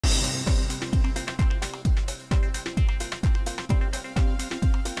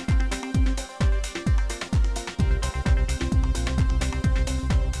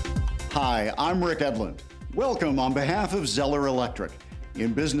Hi, I'm Rick Edlund. Welcome on behalf of Zeller Electric.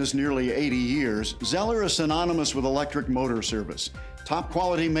 In business nearly 80 years, Zeller is synonymous with electric motor service, top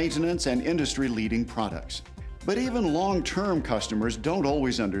quality maintenance, and industry-leading products. But even long-term customers don't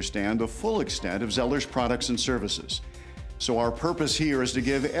always understand the full extent of Zeller's products and services. So our purpose here is to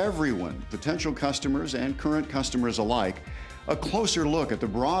give everyone, potential customers and current customers alike, a closer look at the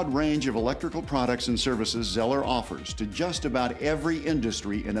broad range of electrical products and services Zeller offers to just about every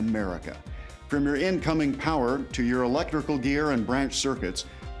industry in America. From your incoming power to your electrical gear and branch circuits,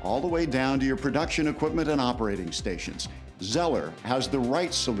 all the way down to your production equipment and operating stations, Zeller has the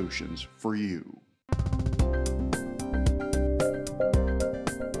right solutions for you.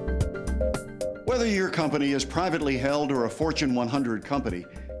 Whether your company is privately held or a Fortune 100 company,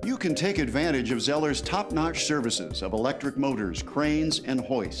 you can take advantage of Zeller's top-notch services of electric motors, cranes, and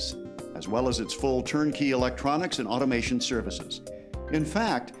hoists, as well as its full turnkey electronics and automation services. In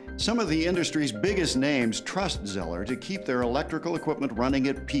fact, some of the industry's biggest names trust Zeller to keep their electrical equipment running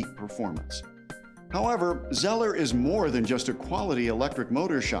at peak performance. However, Zeller is more than just a quality electric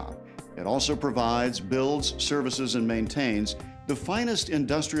motor shop. It also provides, builds, services, and maintains the finest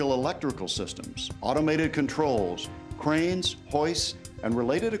industrial electrical systems, automated controls, cranes, hoists, and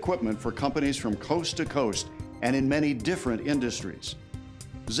related equipment for companies from coast to coast and in many different industries.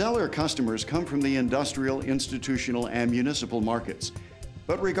 Zeller customers come from the industrial, institutional, and municipal markets.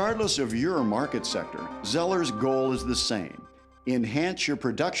 But regardless of your market sector, Zeller's goal is the same: enhance your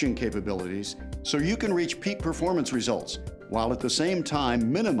production capabilities so you can reach peak performance results, while at the same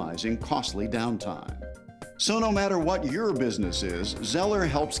time minimizing costly downtime. So no matter what your business is, Zeller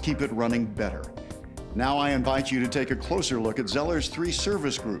helps keep it running better. Now I invite you to take a closer look at Zeller's 3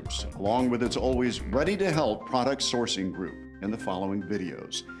 service groups, along with its always ready-to-help product sourcing group in the following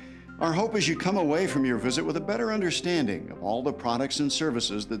videos. Our hope is you come away from your visit with a better understanding of all the products and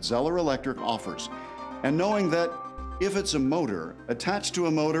services that Zeller Electric offers, and knowing that if it's a motor, attached to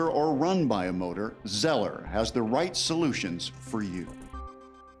a motor, or run by a motor, Zeller has the right solutions for you.